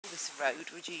this road,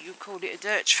 would you? You'd call it a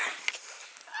dirt track.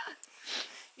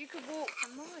 You could walk for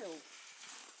miles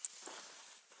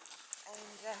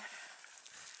and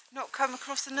not come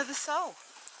across another soul.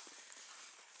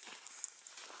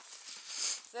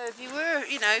 So if you were,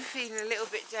 you know, feeling a little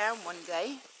bit down one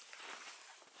day,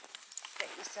 get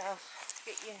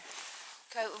your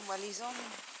coat and wellies on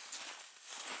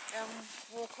and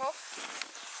walk off.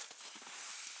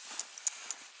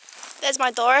 There's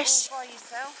my Doris. All by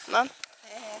yourself. Mum,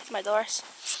 Yeah. that's my Doris.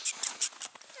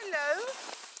 Hello.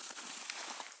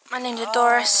 My name's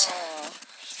Doris.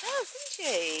 She does, isn't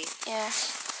she? Yeah.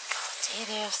 Dear,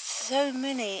 there are so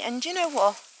many. And do you know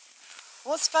what?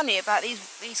 What's funny about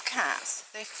these cats?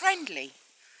 They're friendly.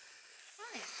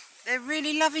 Right. They're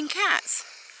really loving cats.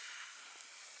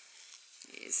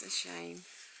 It is a shame,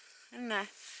 isn't it?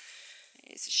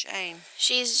 It's a shame.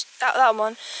 She's that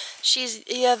one. She's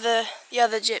the other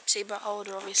gypsy, but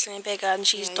older, obviously, and bigger, and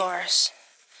she's Doris.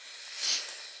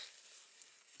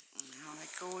 Oh,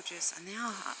 they're gorgeous, and they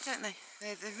are, don't they?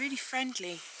 They're really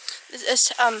friendly.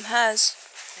 It's hers.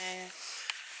 Yeah.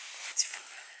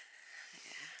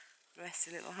 Bless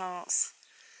their little hearts.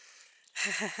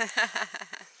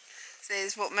 So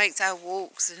it's what makes our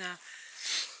walks and our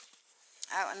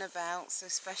out and about so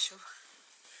special.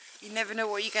 You never know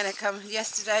what you're going to come.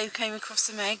 Yesterday we came across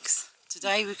some eggs.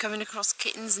 Today we're coming across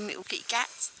kittens and little kitty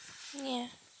cats. Yeah.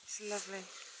 It's lovely.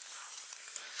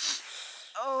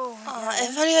 Oh,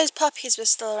 if only those puppies were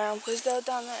still around, because they're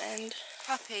down that end.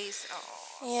 Puppies.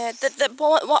 Oh. Yeah.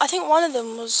 I think one of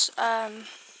them was I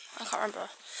can't remember,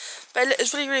 but it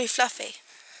was really, really fluffy.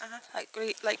 Like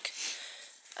really, like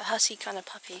a hussy kind of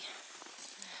puppy.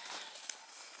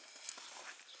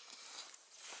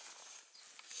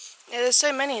 Yeah, there's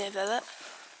so many of them. Look.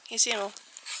 You see them all?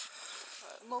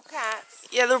 More cats?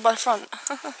 Yeah, they're all by the front.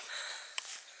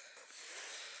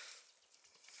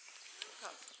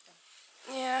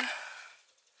 Yeah.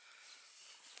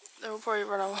 They'll probably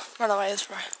run away this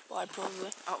way,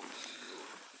 probably. Oh,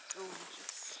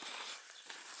 gorgeous.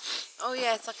 Oh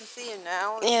yes, I can see him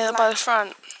now. Yeah, they're by the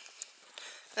front.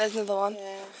 There's another one.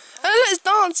 Yeah. Oh, look, it's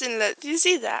dancing, look. Do you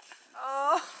see that?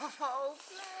 Oh,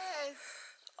 bless.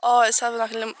 Oh, it's having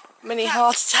like a little mini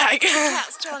heart attack. The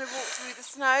cat's trying to walk through the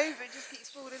snow, but it just keeps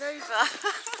falling over.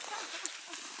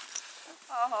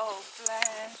 Oh,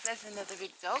 bless. There's another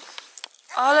big dog.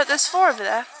 Oh, look, there's 4 over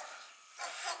there.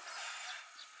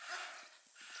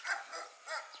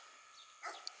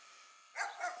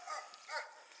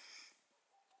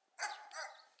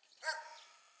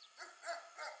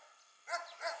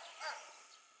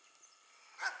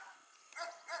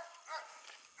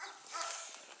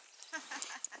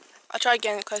 I tried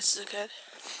getting as close as I could.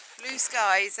 Blue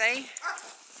skies, eh?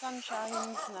 Sunshine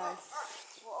and snow.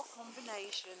 What a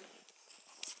combination.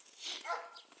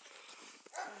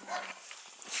 I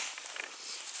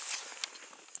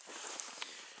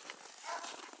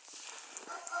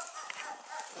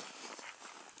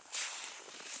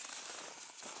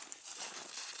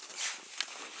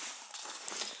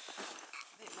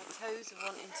think my toes are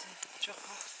wanting to drop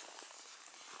off.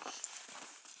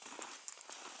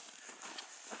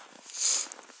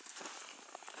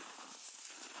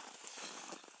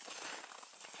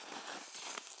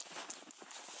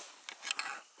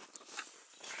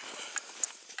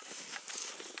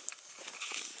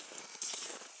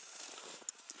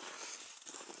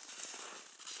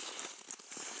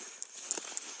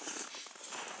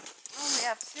 We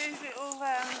have 2 little